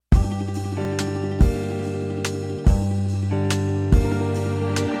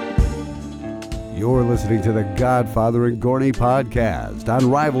You're listening to the Godfather and Gorney podcast on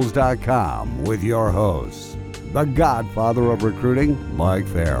Rivals.com with your hosts, the Godfather of recruiting, Mike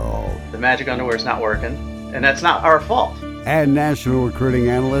Farrell. The magic underwear is not working, and that's not our fault. And national recruiting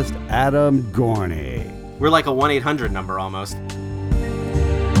analyst, Adam Gorney. We're like a 1-800 number almost.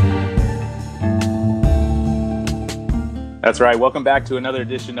 That's right. Welcome back to another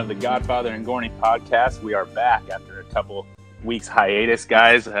edition of the Godfather and Gorney podcast. We are back after a couple weeks hiatus,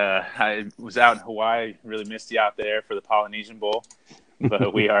 guys. I was out in Hawaii. Really missed you out there for the Polynesian Bowl.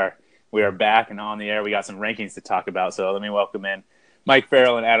 But we are back and on the air. We got some rankings to talk about. So let me welcome in Mike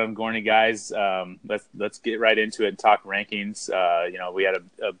Farrell and Adam Gorney, guys. Let's get right into it and talk rankings. We had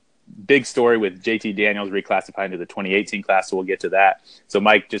a big story with JT Daniels reclassifying to the 2018 class, so we'll get to that. So,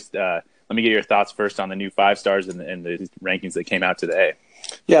 Mike, just let me get your thoughts first on the new 5 stars and the rankings that came out today.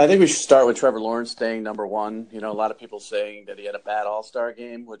 Yeah, I think we should start with Trevor Lawrence staying number 1. You know, a lot of people saying that he had a bad All-Star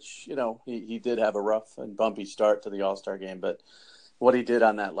game, which, he did have a rough and bumpy start to the All-Star game. But what he did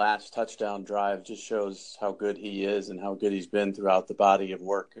on that last touchdown drive just shows how good he is and how good he's been throughout the body of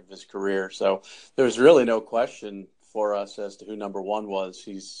work of his career. So there's really no question for us as to who number 1 was.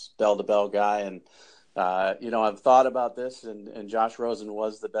 He's bell-to-bell guy. And, I've thought about this, and Josh Rosen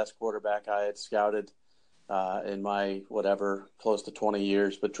was the best quarterback I had scouted in my close to 20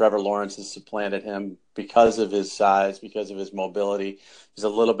 years, but Trevor Lawrence has supplanted him because of his size, because of his mobility. He's a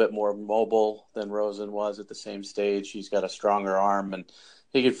little bit more mobile than Rosen was at the same stage. He's got a stronger arm, and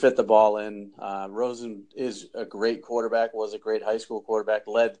he can fit the ball in. Rosen is a great quarterback, was a great high school quarterback,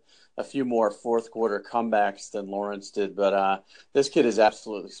 led a few more fourth quarter comebacks than Lawrence did, but this kid is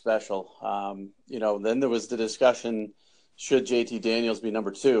absolutely special. Then there was the discussion, should JT Daniels be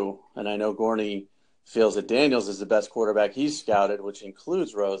number 2? And I know Gorney feels that Daniels is the best quarterback he's scouted, which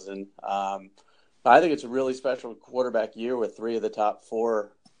includes Rosen. I think it's a really special quarterback year with 3 of the top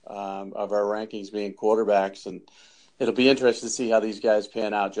 4 of our rankings being quarterbacks, and it'll be interesting to see how these guys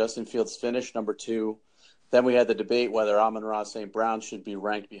pan out. Justin Fields finished number 2. Then we had the debate whether Amon-Ra St. Brown should be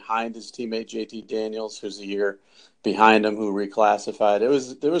ranked behind his teammate JT Daniels, who's a year behind him, who reclassified.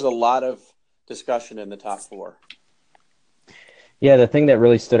 There was a lot of discussion in the top 4. Yeah, the thing that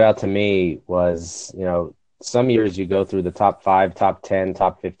really stood out to me was, some years you go through the top 5, top 10,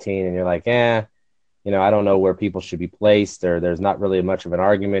 top 15, and you're like, I don't know where people should be placed, or there's not really much of an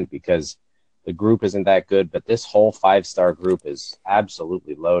argument because the group isn't that good. But this whole 5-star group is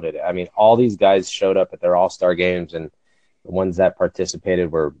absolutely loaded. I mean, all these guys showed up at their all-star games, and the ones that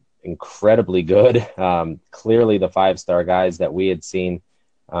participated were incredibly good. Clearly the 5-star guys that we had seen,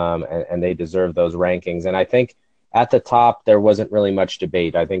 and they deserve those rankings. And I think at the top, there wasn't really much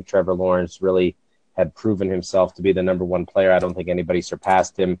debate. I think Trevor Lawrence really had proven himself to be the number 1 player. I don't think anybody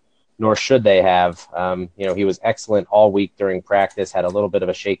surpassed him, nor should they have. He was excellent all week during practice, had a little bit of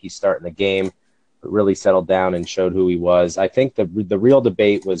a shaky start in the game, but really settled down and showed who he was. I think the real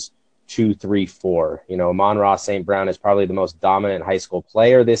debate was 2, 3, 4. Amon-Ra St. Brown is probably the most dominant high school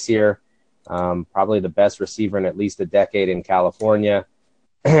player this year, probably the best receiver in at least a decade in California.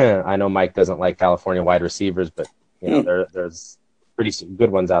 I know Mike doesn't like California wide receivers, but there's pretty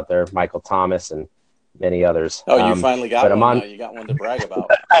good ones out there, Michael Thomas and many others. Oh, you finally got one now. You got one to brag about.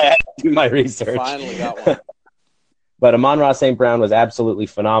 I had to do my research. Finally got one. But Amon-Ra St. Brown was absolutely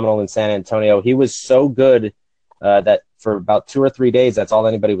phenomenal in San Antonio. He was so good that for about 2 or 3 days, that's all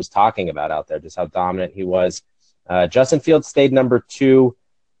anybody was talking about out there, just how dominant he was. Justin Fields stayed number 2,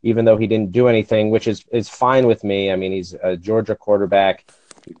 even though he didn't do anything, which is fine with me. I mean, he's a Georgia quarterback.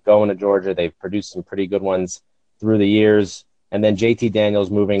 He's going to Georgia. They've produced some pretty good ones through the years. And then JT Daniels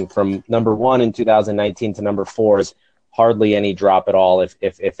moving from number 1 in 2019 to number 4 is hardly any drop at all,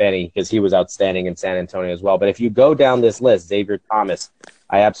 if any, because he was outstanding in San Antonio as well. But if you go down this list, Xavier Thomas,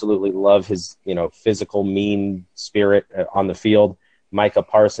 I absolutely love his, physical, mean spirit on the field. Micah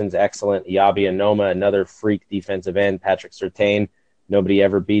Parsons, excellent. Yabi Anoma, another freak defensive end. Patrick Surtain, nobody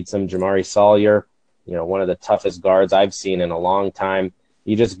ever beats him. Jamari Sawyer, one of the toughest guards I've seen in a long time.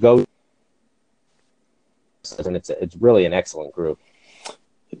 You just go, and it's really an excellent group.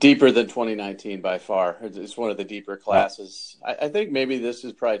 Deeper than 2019 by far. It's one of the deeper classes. I think maybe this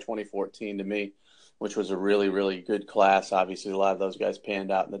is probably 2014 to me, which was a really, really good class. Obviously, a lot of those guys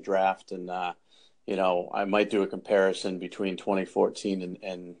panned out in the draft, and I might do a comparison between 2014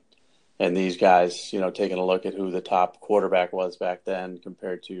 and these guys. Taking a look at who the top quarterback was back then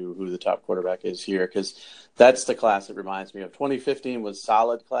compared to who the top quarterback is here, because that's the class it reminds me of. 2015 was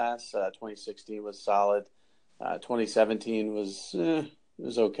solid class. 2016 was solid. 2017 was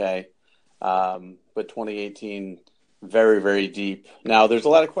okay. But 2018, very, very deep. Now, there's a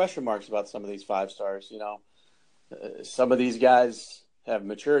lot of question marks about some of these 5 stars. Some of these guys have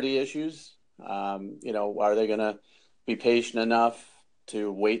maturity issues. Are they going to be patient enough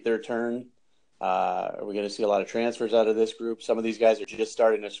to wait their turn? Are we going to see a lot of transfers out of this group? Some of these guys are just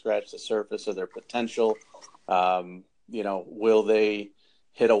starting to scratch the surface of their potential. Will they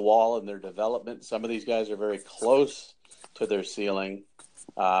hit a wall in their development? Some of these guys are very close to their ceiling.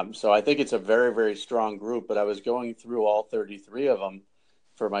 So I think it's a very, very strong group, but I was going through all 33 of them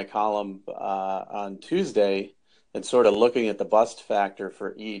for my column on Tuesday and sort of looking at the bust factor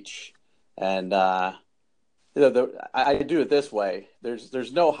for each. And, I do it this way.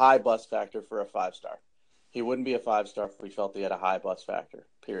 There's no high bust factor for a 5-star. He wouldn't be a 5-star if we felt he had a high bust factor,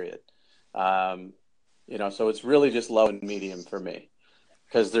 period. So it's really just low and medium for me,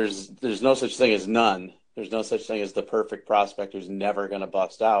 because there's no such thing as none. There's no such thing as the perfect prospect who's never going to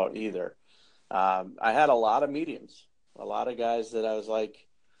bust out either. I had a lot of mediums, a lot of guys that I was like,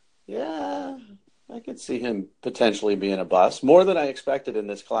 yeah, I could see him potentially being a bust, more than I expected in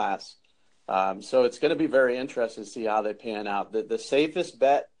this class. So it's going to be very interesting to see how they pan out. The safest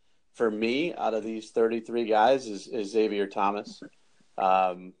bet for me out of these 33 guys is Xavier Thomas.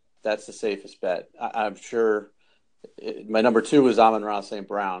 That's the safest bet. I'm sure my number 2 is Amon-Ra St.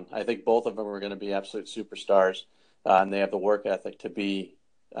 Brown. I think both of them are going to be absolute superstars, and they have the work ethic to be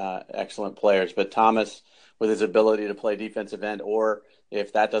excellent players. But Thomas, with his ability to play defensive end, or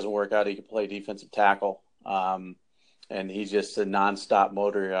if that doesn't work out, he can play defensive tackle. And he's just a nonstop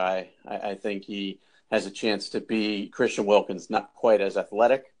motor guy. I think he has a chance to be Christian Wilkins, not quite as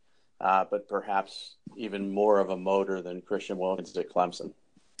athletic, but perhaps even more of a motor than Christian Wilkins at Clemson.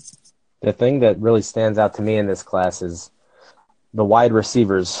 The thing that really stands out to me in this class is the wide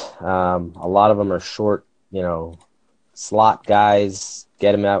receivers. A lot of them are short, slot guys,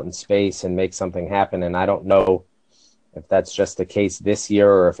 get them out in space and make something happen. And I don't know if that's just the case this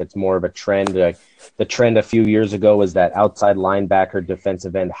year or if it's more of a trend. The trend a few years ago was that outside linebacker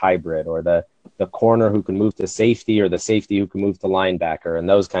defensive end hybrid, or the corner who can move to safety, or the safety who can move to linebacker, and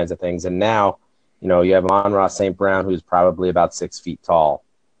those kinds of things. And now, you have Amon-Ra St. Brown, who's probably about 6 feet tall.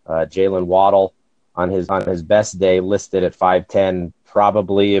 Jalen Waddle on his best day listed at 5'10",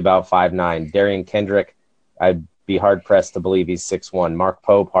 probably about 5'9". Darian Kendrick, I'd be hard-pressed to believe he's 6'1". Mark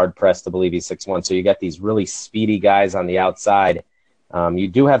Pope, hard-pressed to believe he's 6'1". So you got these really speedy guys on the outside. You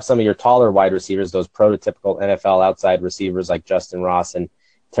do have some of your taller wide receivers, those prototypical NFL outside receivers like Justin Ross and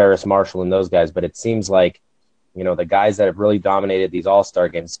Terrace Marshall and those guys. But it seems like, the guys that have really dominated these all-star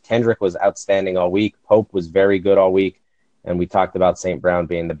games, Kendrick was outstanding all week. Pope was very good all week. And we talked about St. Brown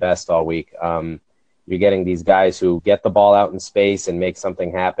being the best all week. You're getting these guys who get the ball out in space and make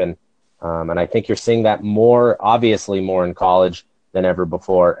something happen. And I think you're seeing that obviously more in college than ever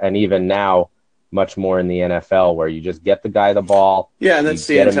before. And even now, much more in the NFL, where you just get the guy the ball. Yeah, and that's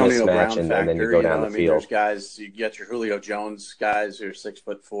the Antonio Brown factor. And then you go down the field. There's guys, you get your Julio Jones guys who are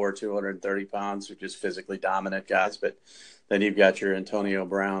 6'4", 230 pounds, who are just physically dominant guys. But then you've got your Antonio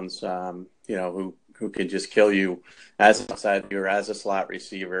Browns, who can just kill you as an outside or as a slot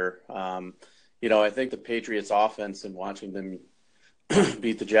receiver. I think the Patriots offense, and watching them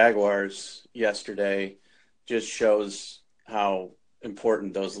beat the Jaguars yesterday, just shows how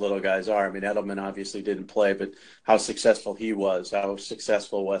important those little guys are. I mean, Edelman obviously didn't play, but how successful he was, how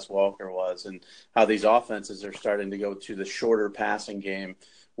successful Wes Walker was, and how these offenses are starting to go to the shorter passing game,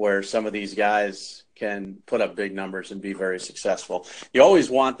 where some of these guys can put up big numbers and be very successful. You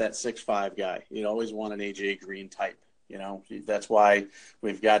always want that 6'5" guy. You always want an A.J. Green type. That's why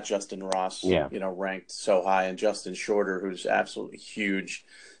we've got Justin Ross, ranked so high, and Justin Shorter, who's absolutely huge,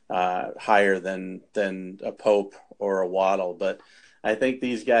 higher than a Pope or a Waddle. But I think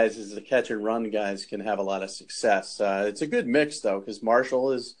these guys, as the catch and run guys, can have a lot of success. It's a good mix, though, because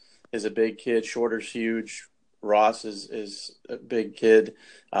Marshall is a big kid. Shorter's huge. Ross is a big kid.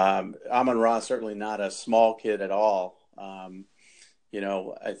 Amon-Ra certainly not a small kid at all.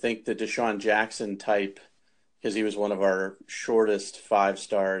 I think the Deshaun Jackson type, because he was one of our shortest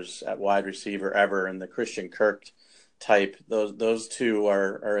 5-stars at wide receiver ever, and the Christian Kirk type, those two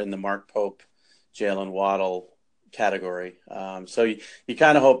are in the Mark Pope, Jalen Waddle category. So you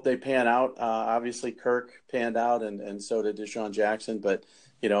kind of hope they pan out. Obviously, Kirk panned out, and so did Deshaun Jackson. But,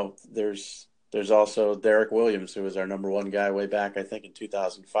 there's also Derek Williams, who was our number 1 guy way back, I think, in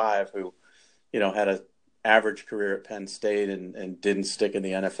 2005, who, had an average career at Penn State and didn't stick in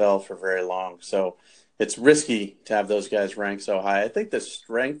the NFL for very long. So it's risky to have those guys ranked so high. I think the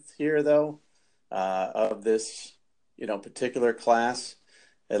strength here, though, of this, particular class,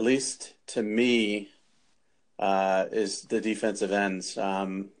 at least to me, is the defensive ends.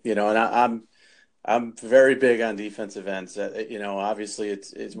 And I'm very big on defensive ends. Obviously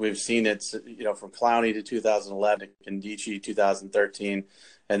we've seen it, from Clowney to 2011, to Kandichi 2013,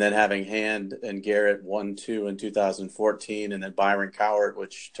 and then having Hand and Garrett 1-2 in 2014, and then Byron Cowart,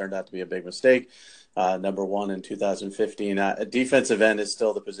 which turned out to be a big mistake, number 1 in 2015. A defensive end is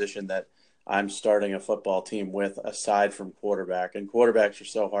still the position that I'm starting a football team with, aside from quarterback. And quarterbacks are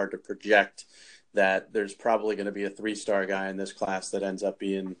so hard to project that there's probably going to be a 3-star guy in this class that ends up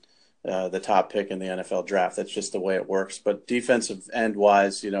being the top pick in the NFL draft. That's just the way it works. But defensive end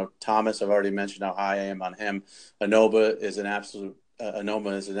wise, Thomas, I've already mentioned how high I am on him. Anoma is an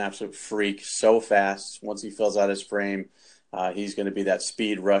absolute freak. So fast. Once he fills out his frame, he's going to be that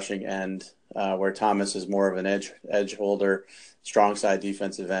speed rushing end, where Thomas is more of an edge holder, strong side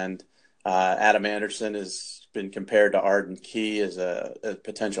defensive end. Adam Anderson has been compared to Arden Key as a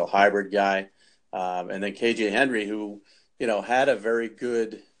potential hybrid guy. And then KJ Henry, who, had a very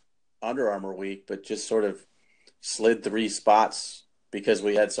good Under Armour week, but just sort of slid 3 spots because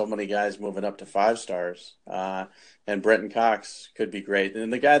we had so many guys moving up to 5 stars. And Brenton Cox could be great.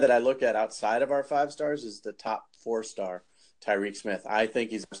 And the guy that I look at outside of our 5 stars is the top 4-star, Tyreek Smith. I think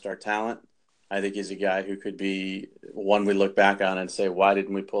he's a star talent. I think he's a guy who could be one we look back on and say, why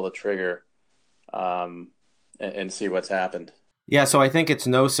didn't we pull the trigger, and see what's happened. Yeah, so I think it's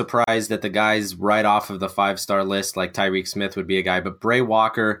no surprise that the guys right off of the 5-star list, like Tyreek Smith, would be a guy. But Bray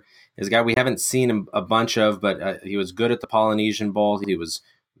Walker is a guy we haven't seen a bunch of, but he was good at the Polynesian Bowl. He was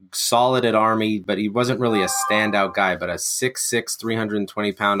solid at Army, but he wasn't really a standout guy. But a 6'6",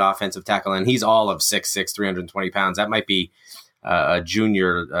 320-pound offensive tackle, and he's all of 6'6", 320 pounds. That might be a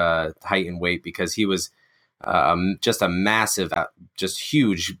junior height and weight, because he was just a massive, just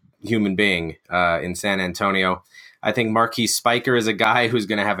huge human being in San Antonio. I think Marquise Spiker is a guy who's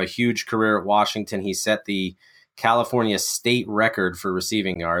going to have a huge career at Washington. He set the California state record for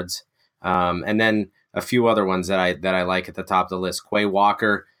receiving yards. And then a few other ones that I like at the top of the list. Quay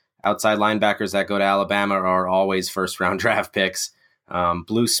Walker, outside linebackers that go to Alabama are always first-round draft picks.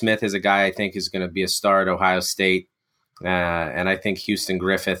 Blue Smith is a guy I think is going to be a star at Ohio State. And I think Houston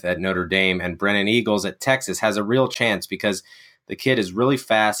Griffith at Notre Dame and Brennan Eagles at Texas has a real chance, because the kid is really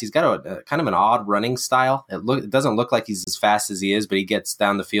fast. He's got a kind of an odd running style. It doesn't look like he's as fast as he is, but he gets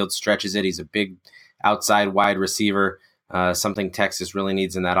down the field, stretches it. He's a big outside wide receiver, something Texas really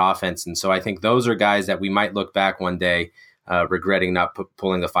needs in that offense. And so I think those are guys that we might look back one day regretting not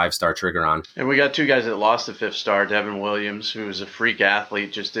pulling the 5-star trigger on. And we got 2 guys that lost the 5th star. Devin Williams, who was a freak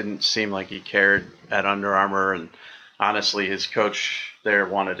athlete, just didn't seem like he cared at Under Armour. And honestly, his coach there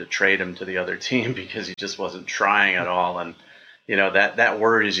wanted to trade him to the other team because he just wasn't trying at all. And that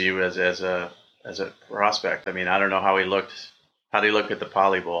worries you as a prospect. I mean, I don't know how he looked. How did he look at the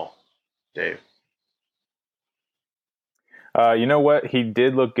Poly Bowl, Dave? You know what? He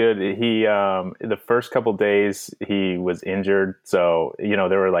did look good. He the first couple days he was injured, so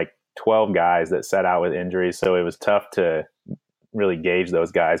there were like 12 guys that set out with injuries, so it was tough to really gauge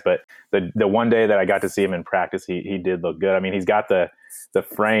those guys. But the one day that I got to see him in practice, he did look good. I mean, he's got the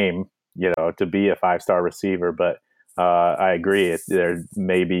frame, to be a 5-star receiver, but I agree. There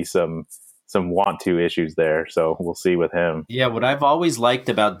may be some want-to issues there, so we'll see with him. Yeah, what I've always liked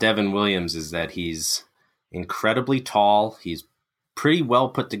about Devin Williams is that he's incredibly tall. He's pretty well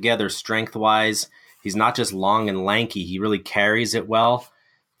put together strength-wise. He's not just long and lanky. He really carries it well.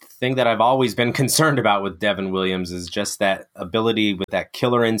 The thing that I've always been concerned about with Devin Williams is just that ability with that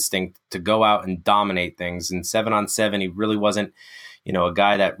killer instinct to go out and dominate things. In 7-on-7, he really wasn't, a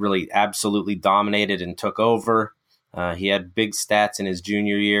guy that really absolutely dominated and took over. He had big stats in his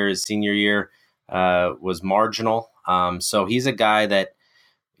junior year. His senior year was marginal. So he's a guy that,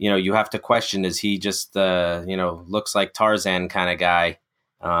 you have to question, is he just, looks like Tarzan kind of guy?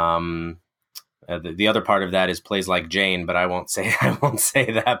 The other part of that is plays like Jane, but I won't say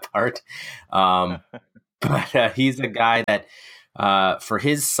that part. But he's a guy that, for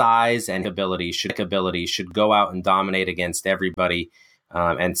his size and ability, should go out and dominate against everybody.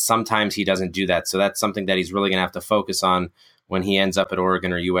 And sometimes he doesn't do that. So that's something that he's really going to have to focus on when he ends up at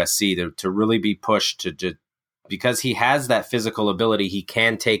Oregon or USC, to really be pushed to because he has that physical ability. He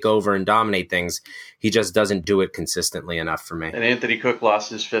can take over and dominate things. He just doesn't do it consistently enough for me. And Anthony Cook lost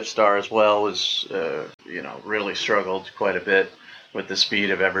his 5th star as well, was, really struggled quite a bit with the speed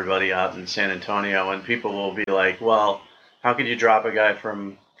of everybody out in San Antonio. And people will be like, well, how could you drop a guy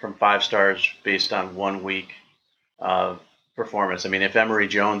from 5 stars based on 1 week of performance? I mean, if Emory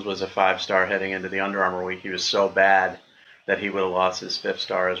Jones was a 5-star heading into the Under Armour week, he was so bad that he would have lost his 5th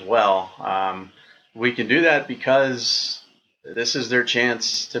star as well. We can do that because this is their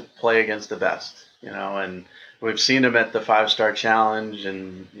chance to play against the best, and we've seen him at the 5-Star Challenge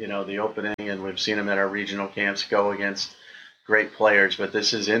and, the opening, and we've seen him at our regional camps go against great players. But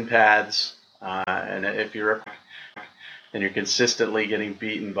this is in pads, and if you're consistently getting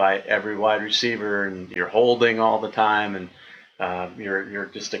beaten by every wide receiver, and you're holding all the time, and you're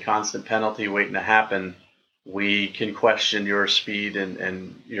just a constant penalty waiting to happen, we can question your speed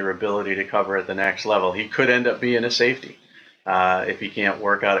and your ability to cover at the next level. He could end up being a safety if he can't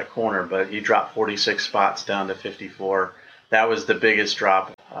work out at corner, but he dropped 46 spots down to 54. That was the biggest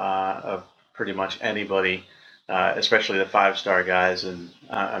drop of pretty much anybody, especially the 5-star guys, and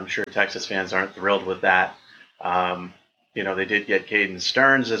I'm sure Texas fans aren't thrilled with that. They did get Caden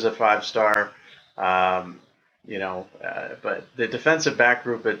Stearns as a 5-star, but the defensive back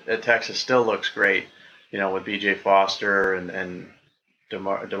group at Texas still looks great, with BJ Foster and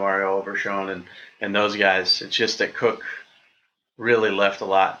Demario Overshone and those guys. It's just that Cook really left a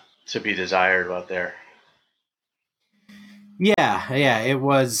lot to be desired out there. Yeah, it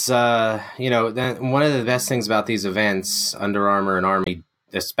was, one of the best things about these events, Under Armour and Army,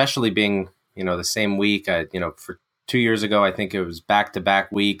 especially being, the same week, for 2 years ago, I think it was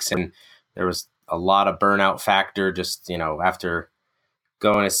back-to-back weeks, and there was a lot of burnout factor just, after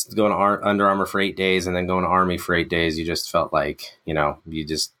going to Under Armour for 8 days and then going to Army for 8 days, you just felt like, you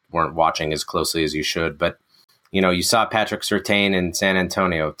just weren't watching as closely as you should. But, you saw Patrick Surtain in San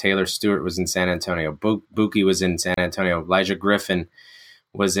Antonio. Taylor Stewart was in San Antonio. Buki was in San Antonio. Elijah Griffin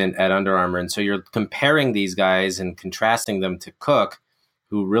was at Under Armour. And so you're comparing these guys and contrasting them to Cook,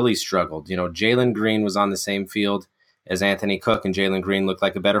 who really struggled. Jalen Green was on the same field as Anthony Cook, and Jalen Green looked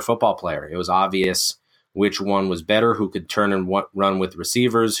like a better football player. It was obvious which one was better, who could turn and run with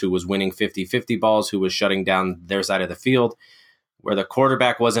receivers, who was winning 50-50 balls, who was shutting down their side of the field. Where the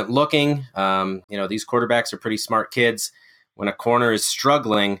quarterback wasn't looking, these quarterbacks are pretty smart kids. When a corner is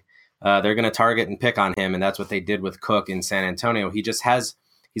struggling, they're going to target and pick on him, and that's what they did with Cook in San Antonio.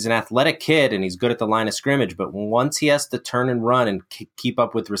 He's an athletic kid, and he's good at the line of scrimmage, but once he has to turn and run and keep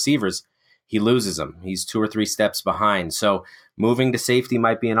up with receivers, he loses them. He's 2 or 3 steps behind. So moving to safety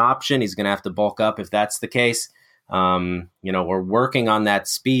might be an option. He's going to have to bulk up if that's the case. We're working on that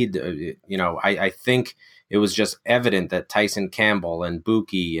speed. I think it was just evident that Tyson Campbell and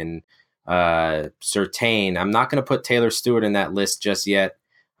Buki and Surtain, I'm not going to put Taylor Stewart in that list just yet,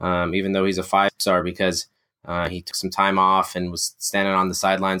 even though he's a 5-star, because he took some time off and was standing on the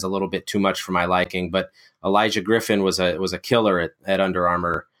sidelines a little bit too much for my liking. But Elijah Griffin was a killer at Under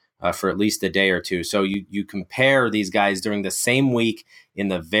Armour for at least a day or two. So you compare these guys during the same week in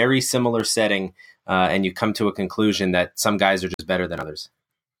the very similar setting, and you come to a conclusion that some guys are just better than others.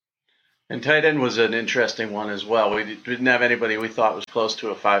 And tight end was an interesting one as well. We didn't have anybody we thought was close to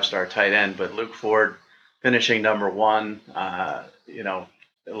a 5-star tight end, but Luke Ford finishing number 1. A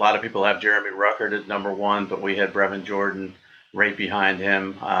lot of people have Jeremy Ruckert at number 1, but we had Brevin Jordan right behind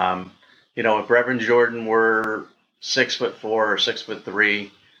him. If Brevin Jordan were 6'4" or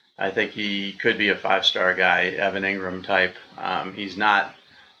 6'3", I think he could be a 5-star guy, Evan Ingram type. He's not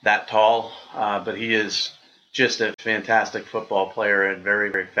that tall, but he is just a fantastic football player and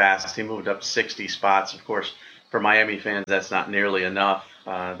very, very fast. He moved up 60 spots. Of course, for Miami fans, that's not nearly enough.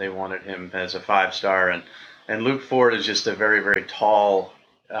 They wanted him as a 5-star. And Luke Ford is just a very, very tall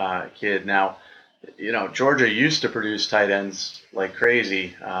kid. Now, Georgia used to produce tight ends like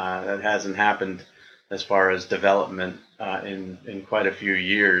crazy. That hasn't happened as far as development in quite a few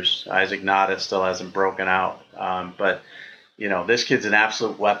years. Isaac Nada still hasn't broken out. But this kid's an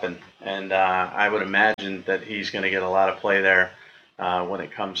absolute weapon, and I would imagine that he's going to get a lot of play there when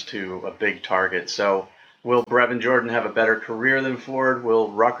it comes to a big target. So will Brevin Jordan have a better career than Ford? Will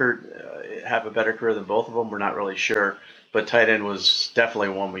Ruckert have a better career than both of them? We're not really sure, but tight end was definitely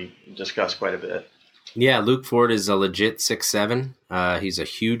one we discussed quite a bit. Yeah, Luke Ford is a legit 6'7". He's a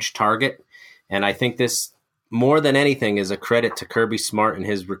huge target, and I think this, more than anything, is a credit to Kirby Smart and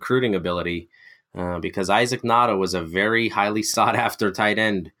his recruiting ability. Because Isaac Nada was a very highly sought-after tight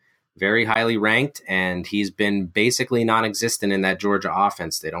end, very highly ranked, and he's been basically non-existent in that Georgia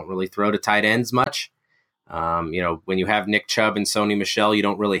offense. They don't really throw to tight ends much. When you have Nick Chubb and Sony Michel, you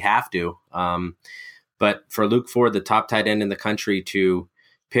don't really have to. But for Luke Ford, the top tight end in the country, to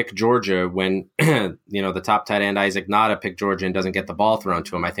pick Georgia when the top tight end Isaac Nada picked Georgia and doesn't get the ball thrown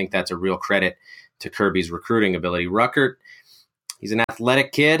to him, I think that's a real credit to Kirby's recruiting ability. Ruckert, he's an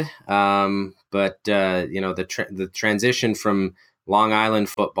athletic kid, but the transition from Long Island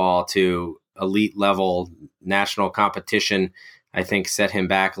football to elite level national competition, I think, set him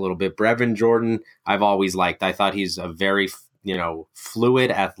back a little bit. Brevin Jordan, I've always liked. I thought he's a very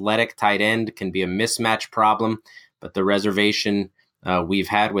fluid, athletic tight end, can be a mismatch problem, but the reservation we've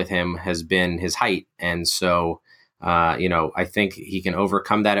had with him has been his height. And so, I think he can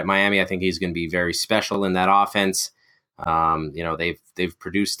overcome that at Miami. I think he's going to be very special in that offense. They've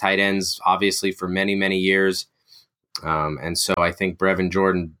produced tight ends, obviously, for many, many years. And so I think Brevin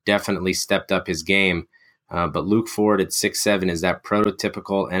Jordan definitely stepped up his game. But Luke Ford at 6'7" is that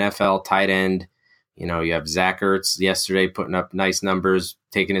prototypical NFL tight end. You have Zach Ertz yesterday putting up nice numbers,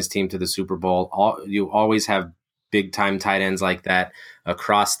 taking his team to the Super Bowl. You always have big-time tight ends like that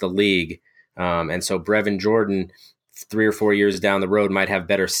across the league. And so Brevin Jordan, 3 or 4 years down the road, might have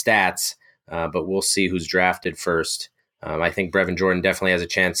better stats, but we'll see who's drafted first. I think Brevin Jordan definitely has a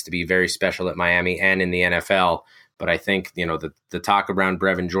chance to be very special at Miami and in the NFL. But I think, the talk around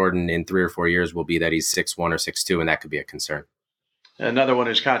Brevin Jordan in 3 or 4 years will be that he's 6'1" or 6'2", and that could be a concern. Another one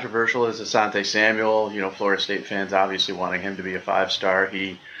who's controversial is Asante Samuel. Florida State fans obviously wanting him to be a 5-star.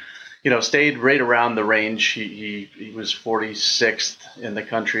 He, stayed right around the range. He was 46th in the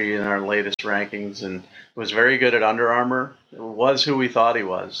country in our latest rankings and was very good at Under Armour. Was who we thought he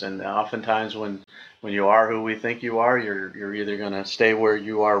was. And oftentimes when you are who we think you are, you're either going to stay where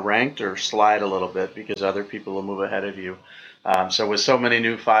you are ranked or slide a little bit because other people will move ahead of you. So with so many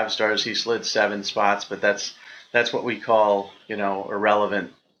new 5-stars, he slid 7 spots, but that's what we call,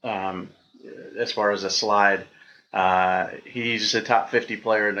 irrelevant as far as a slide. He's a top 50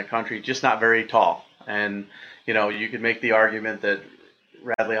 player in the country, just not very tall. And, you could make the argument that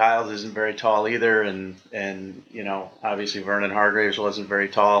Radley Hiles isn't very tall either. And obviously Vernon Hargraves wasn't very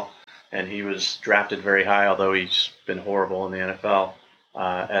tall. And he was drafted very high, although he's been horrible in the NFL,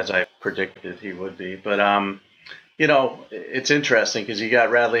 as I predicted he would be. But, it's interesting because you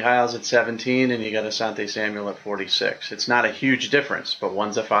got Radley Hiles at 17 and you got Asante Samuel at 46. It's not a huge difference, but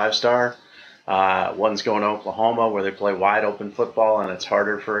one's a 5-star. One's going to Oklahoma where they play wide open football and it's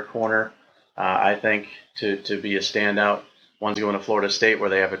harder for a corner, I think, to be a standout. One's going to Florida State where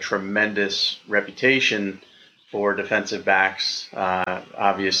they have a tremendous reputation for defensive backs,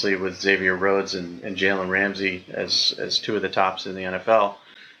 obviously with Xavier Rhodes and Jalen Ramsey as 2 of the tops in the NFL.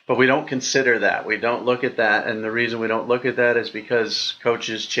 But we don't consider that. We don't look at that. And the reason we don't look at that is because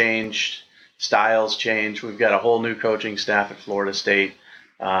coaches changed, styles changed. We've got a whole new coaching staff at Florida State.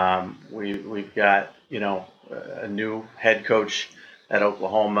 We've got, a new head coach at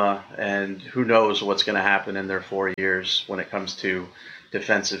Oklahoma, and who knows what's going to happen in their 4 years when it comes to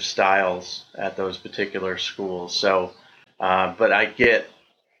defensive styles at those particular schools. So, but I get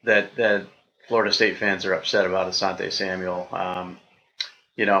that Florida State fans are upset about Asante Samuel.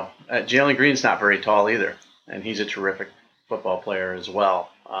 Jalen Green's not very tall either, and he's a terrific football player as well.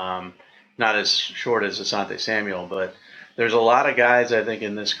 Not as short as Asante Samuel, but there's a lot of guys I think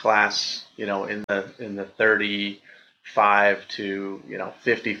in this class, in the 35 to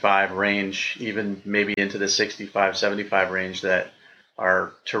 55 range, even maybe into the 65, 75 range that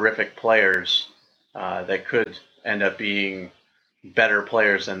are terrific players that could end up being better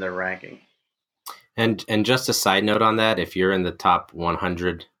players than their ranking. And just a side note on that, if you're in the top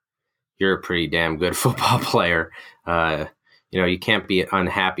 100, you're a pretty damn good football player. You can't be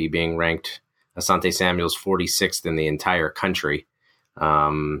unhappy being ranked. Asante Samuel's 46th in the entire country.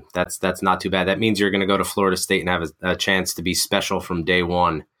 That's not too bad. That means you're going to go to Florida State and have a chance to be special from day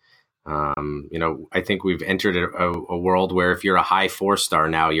one. I think we've entered a world where if you're a high 4-star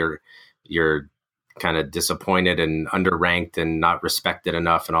now, you're kind of disappointed and underranked and not respected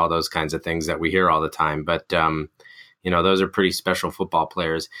enough and all those kinds of things that we hear all the time. But, those are pretty special football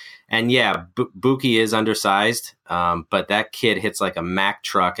players. And yeah, Buki is undersized, but that kid hits like a Mack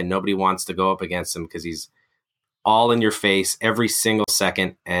truck and nobody wants to go up against him because he's all in your face every single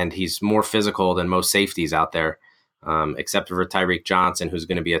second. And he's more physical than most safeties out there, except for Tyreek Johnson, who's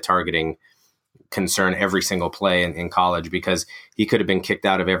going to be a targeting concern every single play in college because he could have been kicked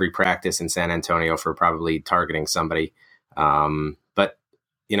out of every practice in San Antonio for probably targeting somebody. But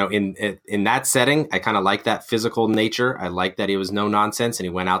in that setting, I kind of like that physical nature. I like that he was no nonsense and he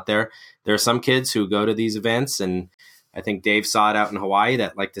went out there. There are some kids who go to these events, and I think Dave saw it out in Hawaii,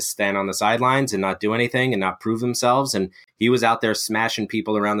 that like to stand on the sidelines and not do anything and not prove themselves. And he was out there smashing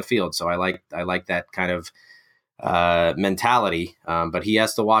people around the field. So I like that kind of mentality, but he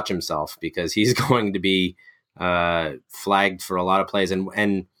has to watch himself because he's going to be flagged for a lot of plays.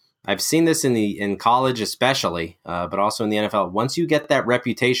 And I've seen this in college especially, but also in the NFL. Once you get that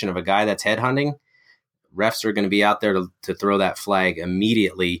reputation of a guy that's headhunting, refs are going to be out there to throw that flag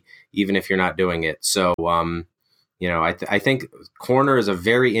immediately, even if you're not doing it. So, I think corner is a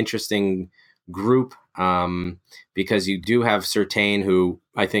very interesting group because you do have Surtain, who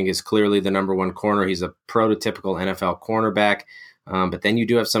I think is clearly the number one corner. He's a prototypical NFL cornerback. But then you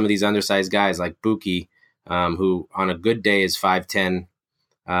do have some of these undersized guys like Buki, who on a good day is 5'10",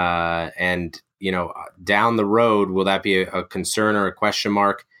 and down the road, will that be a concern or a question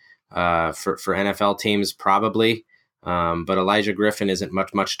mark for NFL teams? Probably. But Elijah Griffin isn't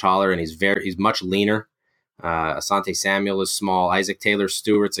much taller, and he's much leaner. Asante Samuel is small. Isaac Taylor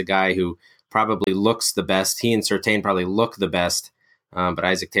Stewart's a guy who probably looks the best. He and Surtain probably look the best, but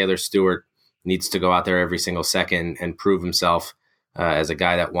Isaac Taylor Stewart needs to go out there every single second and prove himself as a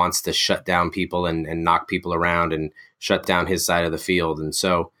guy that wants to shut down people and knock people around and shut down his side of the field. And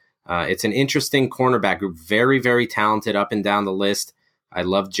so it's an interesting cornerback group, very, very talented up and down the list. I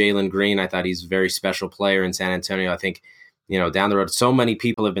love Jalen Green. I thought he's a very special player in San Antonio. I think, down the road, so many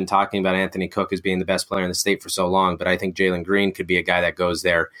people have been talking about Anthony Cook as being the best player in the state for so long, but I think Jalen Green could be a guy that goes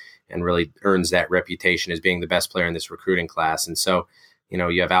there and really earns that reputation as being the best player in this recruiting class. And so,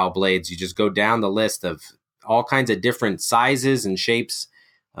 you have Al Blades. You just go down the list of all kinds of different sizes and shapes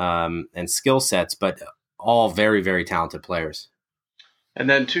and skill sets, but all very, very talented players. And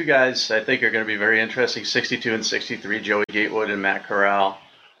then two guys I think are going to be very interesting, 62 and 63, Joey Gatewood and Matt Corral.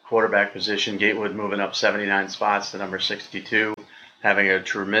 Quarterback position, Gatewood moving up 79 spots to number 62, having a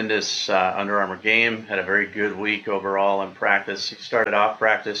tremendous Under Armour game, had a very good week overall in practice. He started off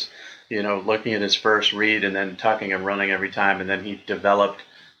practice, looking at his first read and then tucking and running every time, and then he developed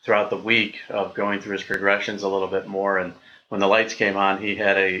throughout the week of going through his progressions a little bit more. And when the lights came on, he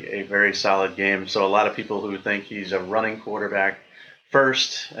had a very solid game. So a lot of people who think he's a running quarterback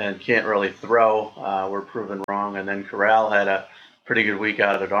first and can't really throw were proven wrong. And then Corral had a pretty good week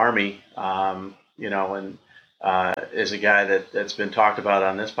out at Army, and is a guy that's been talked about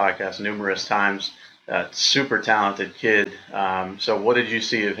on this podcast numerous times. Super talented kid. So what did you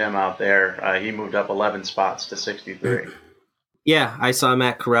see of him out there? He moved up 11 spots to 63. Yeah, I saw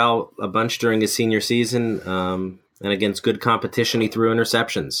Matt Corral a bunch during his senior season, and against good competition, he threw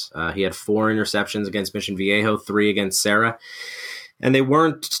interceptions. He had 4 interceptions against Mission Viejo, 3 against Sarah. And they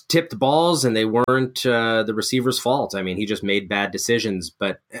weren't tipped balls, and they weren't the receiver's fault. I mean, he just made bad decisions,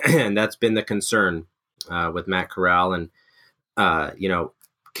 but and that's been the concern with Matt Corral. And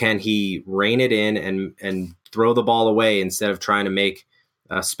can he rein it in and throw the ball away instead of trying to make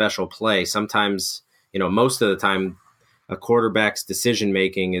a special play? Sometimes, most of the time, a quarterback's decision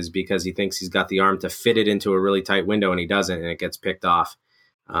making is because he thinks he's got the arm to fit it into a really tight window, and he doesn't, and it gets picked off.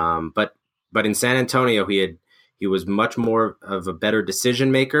 But in San Antonio, he was much more of a better decision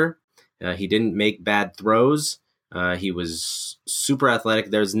maker. He didn't make bad throws. He was super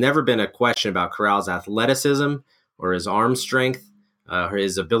athletic. There's never been a question about Corral's athleticism or his arm strength, or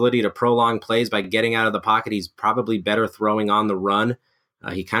his ability to prolong plays by getting out of the pocket. He's probably better throwing on the run.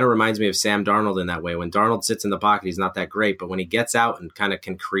 He kind of reminds me of Sam Darnold in that way. When Darnold sits in the pocket, he's not that great, but when he gets out and kind of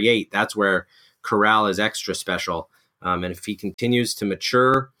can create, that's where Corral is extra special. And if he continues to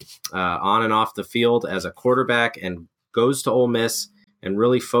mature on and off the field as a quarterback and goes to Ole Miss and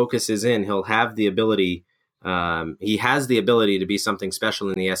really focuses in, he'll have the ability. He has the ability to be something special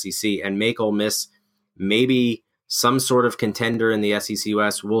in the SEC and make Ole Miss maybe some sort of contender in the SEC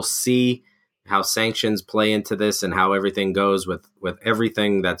West. We'll see how sanctions play into this and how everything goes with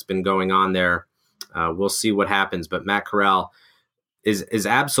everything that's been going on there. We'll see what happens. But Matt Corral is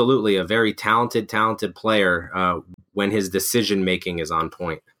absolutely a very talented player when his decision making is on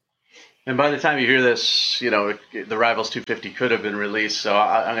point. And by the time you hear this, the Rivals 250 could have been released. So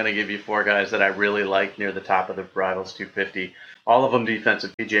I'm going to give you 4 guys that I really like near the top of the Rivals 250. All of them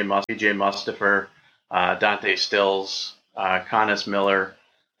defensive: PJ Mustafer, Dante Stills, Connis Miller,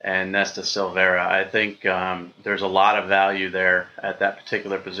 and Nesta Silvera. I think there's a lot of value there at that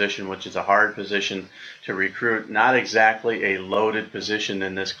particular position, which is a hard position to recruit. Not exactly a loaded position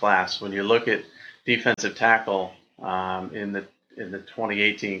in this class. When you look at defensive tackle in the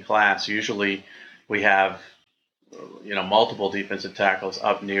 2018 class, usually we have multiple defensive tackles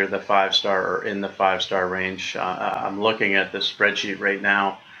up near the 5-star or in the 5-star range. I'm looking at the spreadsheet right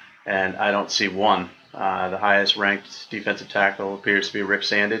now, and I don't see one. The highest ranked defensive tackle appears to be Rick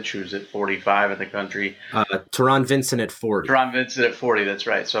Sandage, who's at 45 in the country. Teron Vincent at 40. Teron Vincent at 40, that's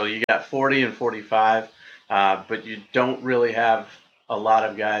right. So you got 40 and 45, but you don't really have a lot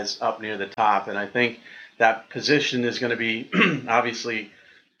of guys up near the top. And I think that position is going to be obviously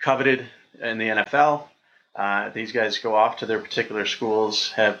coveted in the NFL. These guys go off to their particular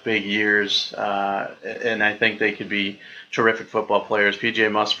schools, have big years, and I think they could be terrific football players. PJ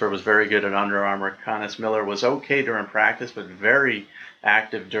Musper was very good at Under Armour. Connis Miller was okay during practice, but very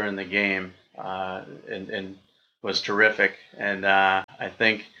active during the game, and was terrific. And I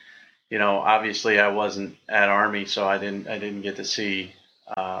think, obviously I wasn't at Army, so I didn't get to see,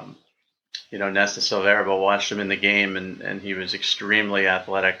 Nesta Silvera, but watched him in the game, and he was extremely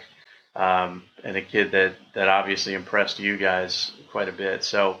athletic. and a kid that obviously impressed you guys quite a bit.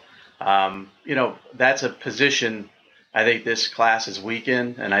 So, that's a position I think this class is weak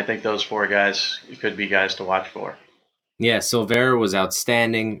in, and I think those 4 guys could be guys to watch for. Yeah, Silvera was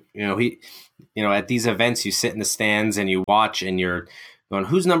outstanding. At these events, you sit in the stands and you watch, and you're going,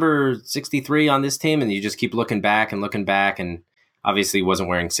 "Who's number 63 on this team?" And you just keep looking back, and obviously he wasn't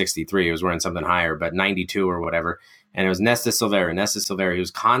wearing 63; he was wearing something higher, but 92 or whatever. And it was Nesta Silvera. He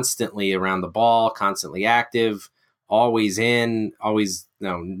was constantly around the ball, constantly active, always in, always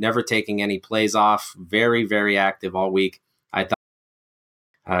never taking any plays off. Very, very active all week. I thought.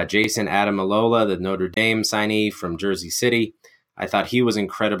 Jason Adamalola, the Notre Dame signee from Jersey City, I thought he was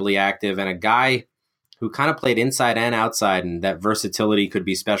incredibly active, and a guy who kind of played inside and outside, and that versatility could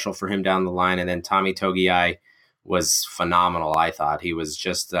be special for him down the line. And then Tommy Togiai was phenomenal, I thought. He was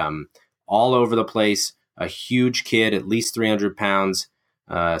just all over the place, a huge kid, at least 300 pounds,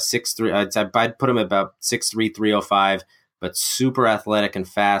 6'3". I'd put him about 6'3", 305, but super athletic and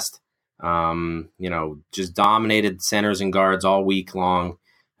fast. Just dominated centers and guards all week long.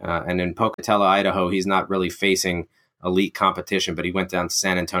 And in Pocatello, Idaho, he's not really facing elite competition, but he went down to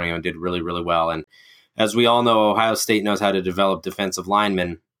San Antonio and did really, really well. And as we all know, Ohio State knows how to develop defensive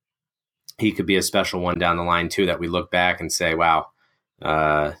linemen. He could be a special one down the line, too, that we look back and say, wow,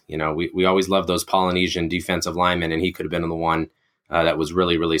 we always love those Polynesian defensive linemen, and he could have been the one that was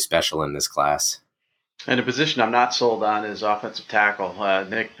really, really special in this class. And a position I'm not sold on is offensive tackle.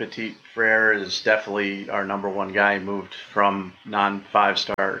 Nick Petit-Frere is definitely our number 1 guy. He moved from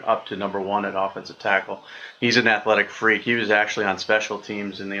non-5-star up to number 1 at offensive tackle. He's an athletic freak. He was actually on special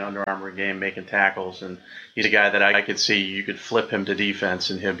teams in the Under Armour game making tackles, and he's a guy that I could see you could flip him to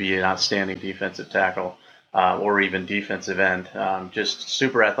defense, and he'll be an outstanding defensive tackle or even defensive end. Just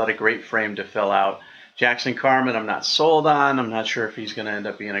super athletic, great frame to fill out. Jackson Carman, I'm not sold on. I'm not sure if he's going to end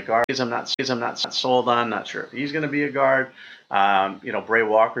up being a guard. I'm not sold on. Not sure if he's going to be a guard. Bray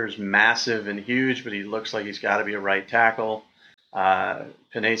Walker's massive and huge, but he looks like he's got to be a right tackle.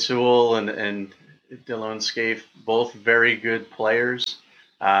 Penei Sewell and Dylan Scaife, both very good players,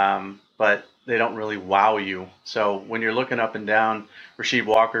 but they don't really wow you. So when you're looking up and down, Rasheed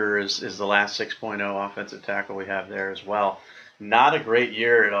Walker is the last 6.0 offensive tackle we have there as well. Not a great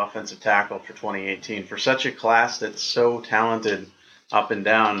year at offensive tackle for 2018. For such a class that's so talented up and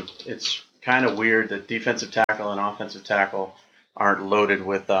down, it's kind of weird that defensive tackle and offensive tackle aren't loaded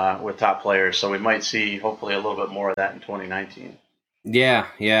with top players. So we might see hopefully a little bit more of that in 2019. Yeah,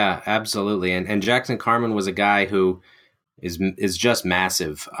 absolutely. And Jackson Carman was a guy who is just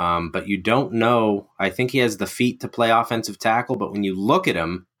massive, but you don't know. I think he has the feet to play offensive tackle, but when you look at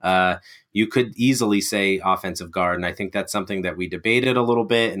him, you could easily say offensive guard, and I think that's something that we debated a little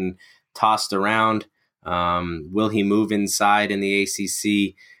bit and tossed around. Will he move inside in the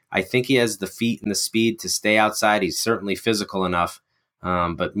ACC? I think he has the feet and the speed to stay outside. He's certainly physical enough,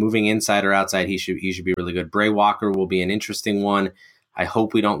 but moving inside or outside, he should be really good. Bray Walker will be an interesting one. I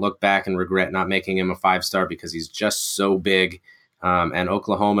hope we don't look back and regret not making him a 5-star because he's just so big. And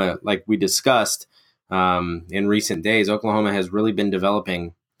Oklahoma, like we discussed in recent days, Oklahoma has really been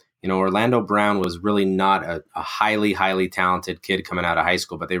developing. Orlando Brown was really not a highly, highly talented kid coming out of high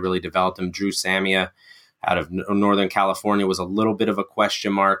school, but they really developed him. Drew Samia out of Northern California was a little bit of a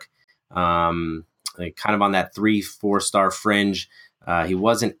question mark, kind of on that 3-4-star fringe. He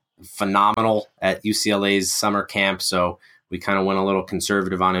wasn't phenomenal at UCLA's summer camp, so we kind of went a little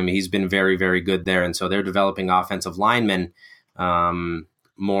conservative on him. He's been very, very good there. And so they're developing offensive linemen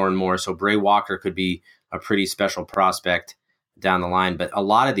more and more. So Bray Walker could be a pretty special prospect down the line. But a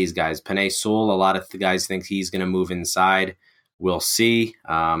lot of these guys, Penei Sewell, a lot of the guys think he's going to move inside. We'll see.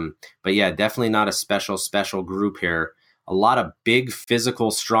 But yeah, definitely not a special group here. A lot of big,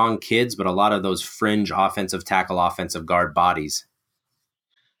 physical, strong kids, but a lot of those fringe offensive tackle, offensive guard bodies.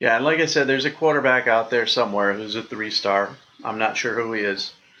 Yeah, and like I said, there's a quarterback out there somewhere who's a 3-star. I'm not sure who he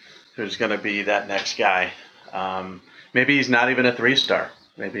is, who's going to be that next guy. Maybe he's not even a 3-star.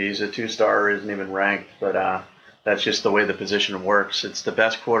 Maybe he's a 2-star or isn't even ranked, but that's just the way the position works. It's the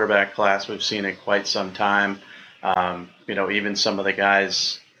best quarterback class we've seen in quite some time. Even some of the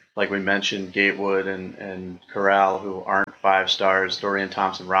guys, like we mentioned, Gatewood and Corral, who aren't 5-stars. Dorian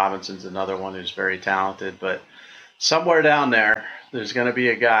Thompson-Robinson's another one who's very talented, but somewhere down there's going to be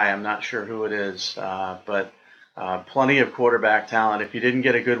a guy. I'm not sure who it is, but plenty of quarterback talent. If you didn't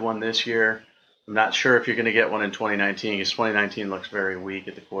get a good one this year, I'm not sure if you're going to get one in 2019 because 2019 looks very weak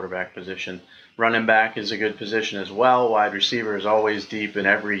at the quarterback position. Running back is a good position as well. Wide receiver is always deep in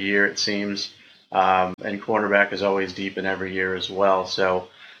every year, it seems, and cornerback is always deep in every year as well. So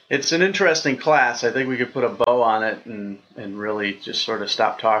it's an interesting class. I think we could put a bow on it and really just sort of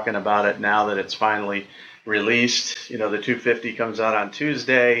stop talking about it now that it's finally released. The 250 comes out on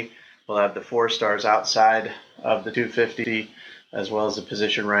Tuesday. We'll have the 4 stars outside of the 250, as well as the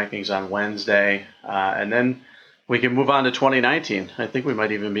position rankings on Wednesday. And then we can move on to 2019. I think we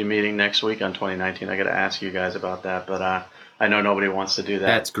might even be meeting next week on 2019. I got to ask you guys about that, but I know nobody wants to do that.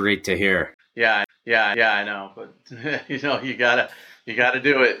 That's great to hear. Yeah, I know, but you gotta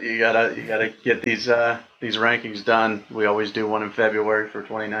do it. You gotta get these rankings done. We always do one in February for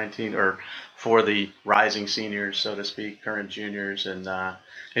 2019, or for the rising seniors, so to speak, current juniors, and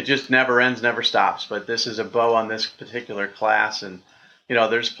it just never ends, never stops. But this is a bow on this particular class, and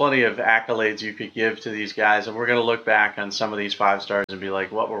there's plenty of accolades you could give to these guys, and we're going to look back on some of these 5 stars and be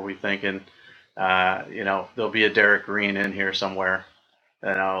like, what were we thinking? There'll be a Derek Green in here somewhere.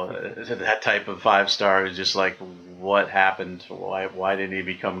 That type of 5-star is just like, what happened? Why didn't he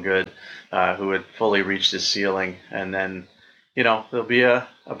become good? Who had fully reached his ceiling? And then, there'll be a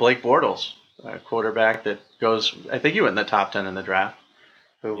Blake Bortles, a quarterback that goes, I think he went in the top 10 in the draft,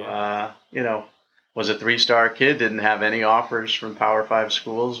 who, was a 3-star kid, didn't have any offers from Power 5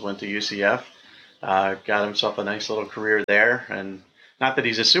 schools, went to UCF, got himself a nice little career there. And not that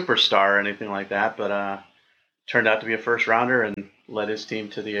he's a superstar or anything like that, but turned out to be a first-rounder and led his team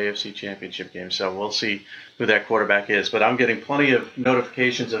to the AFC Championship game. So we'll see who that quarterback is. But I'm getting plenty of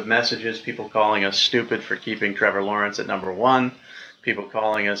notifications of messages, people calling us stupid for keeping Trevor Lawrence at number 1, people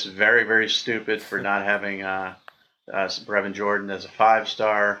calling us very, very stupid for not having Brevin Jordan as a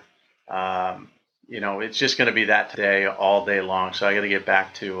 5-star. It's just going to be that today, all day long. So I got to get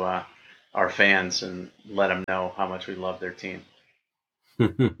back to our fans and let them know how much we love their team.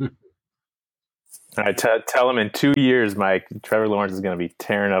 All right, tell them in 2 years, Mike, Trevor Lawrence is going to be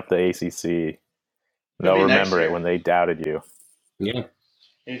tearing up the ACC. They'll remember it when they doubted you. Yeah,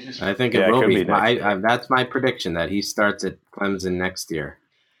 I think it will be. That's my prediction, that he starts at Clemson next year.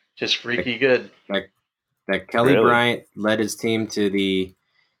 Just freaky good. That Kelly Bryant led his team to the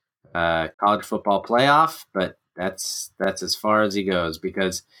college football playoff, but that's as far as he goes,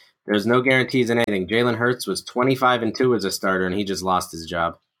 because there's no guarantees in anything. Jalen Hurts was 25-2 as a starter, and he just lost his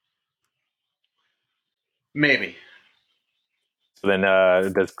job. Maybe. So then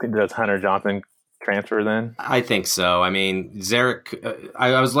does Hunter Johnson transfer then? I think so. I mean, Zarek,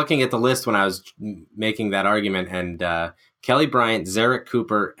 I was looking at the list when I was making that argument, and Kelly Bryant, Zarek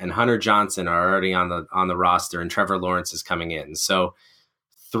Cooper, and Hunter Johnson are already on the roster, and Trevor Lawrence is coming in. So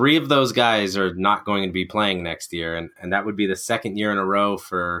 3 of those guys are not going to be playing next year, and that would be the 2nd year in a row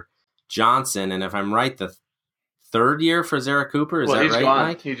for Johnson. And if I'm right, the 3rd year for Zarek Cooper. Is that right, gone.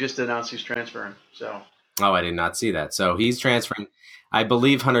 Mike? He just announced he's transferring. So. Oh, I did not see that. So he's transferring. I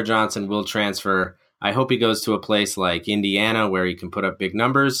believe Hunter Johnson will transfer. I hope he goes to a place like Indiana where he can put up big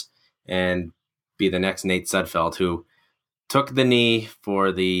numbers and be the next Nate Sudfeld, who took the knee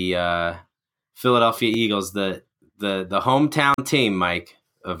for the Philadelphia Eagles, the hometown team, Mike,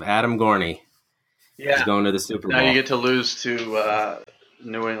 of Adam Gorney. Yeah, is going to the Super Bowl. Now you get to lose to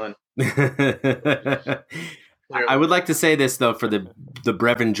New England. I would like to say this, though, for the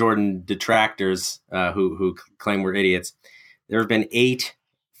Brevin Jordan detractors who claim we're idiots. There have been 8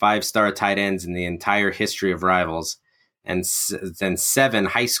 5-star tight ends in the entire history of Rivals, and then 7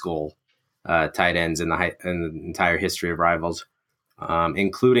 high school tight ends in the entire history of Rivals,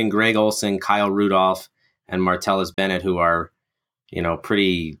 including Greg Olson, Kyle Rudolph, and Martellus Bennett, who are,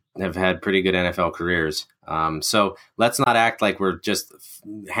 have had pretty good NFL careers. So let's not act like we're just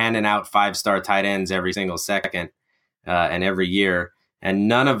handing out 5-star tight ends every single second and every year. And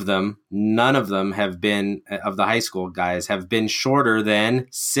none of them have been, of the high school guys, have been shorter than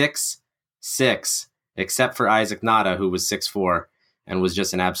 6'6", except for Isaac Nada, who was 6'4", and was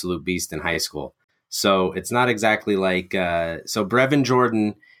just an absolute beast in high school. So it's not exactly like, so Brevin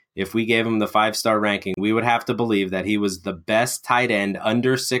Jordan, if we gave him the 5-star ranking, we would have to believe that he was the best tight end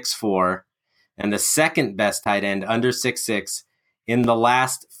under 6'4", and the second best tight end under 6'6" in the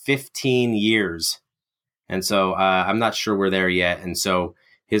last 15 years. And so I'm not sure we're there yet. And so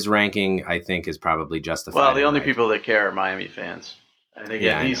his ranking, I think, is probably justified. Well, the only people that care are Miami fans. I think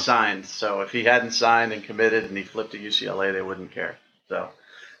he signed. So if he hadn't signed and committed and he flipped to UCLA, they wouldn't care. So,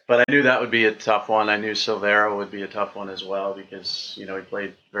 but I knew that would be a tough one. I knew Silvera would be a tough one as well because, he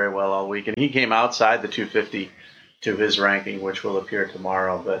played very well all week. And he came outside the 250 to his ranking, which will appear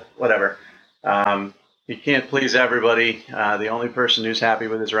tomorrow. But whatever. He can't please everybody. The only person who's happy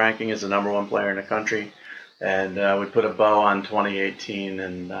with his ranking is the number 1 player in the country. And we put a bow on 2018.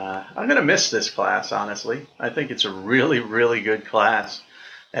 And I'm going to miss this class, honestly. I think it's a really, really good class.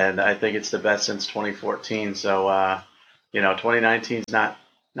 And I think it's the best since 2014. So, 2019 is not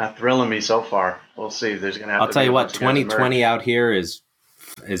not thrilling me so far. We'll see. There's going to have I'll to tell be you a what, bunch of guys 2020 emerge. out here is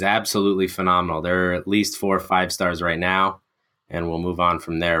absolutely phenomenal. There are at least 4 or 5 stars right now, and we'll move on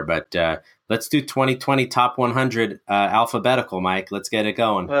from there. But let's do 2020 top 100 alphabetical, Mike. Let's get it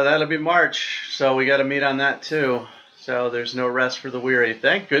going. Well, that'll be March, so we got to meet on that too. So there's no rest for the weary.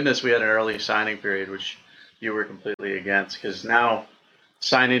 Thank goodness we had an early signing period, which you were completely against, because now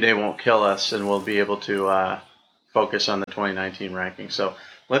signing day won't kill us, and we'll be able to focus on the 2019 ranking. So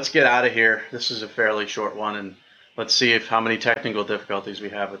let's get out of here. This is a fairly short one, and let's see how many technical difficulties we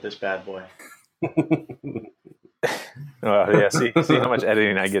have with this bad boy. Well, yeah, see how much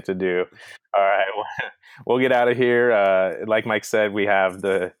editing I get to do. All right, we'll get out of here. Like Mike said, we have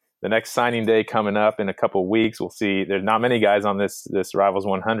the next signing day coming up in a couple of weeks. We'll see. There's not many guys on this Rivals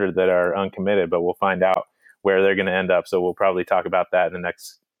 100 that are uncommitted, but we'll find out where they're going to end up. So we'll probably talk about that in the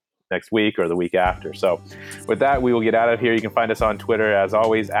next week or the week after. So with that, we will get out of here. You can find us on Twitter, as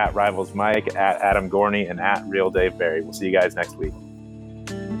always, at Rivals Mike, at Adam Gorney, and at Real Dave Barry. We'll see you guys next week.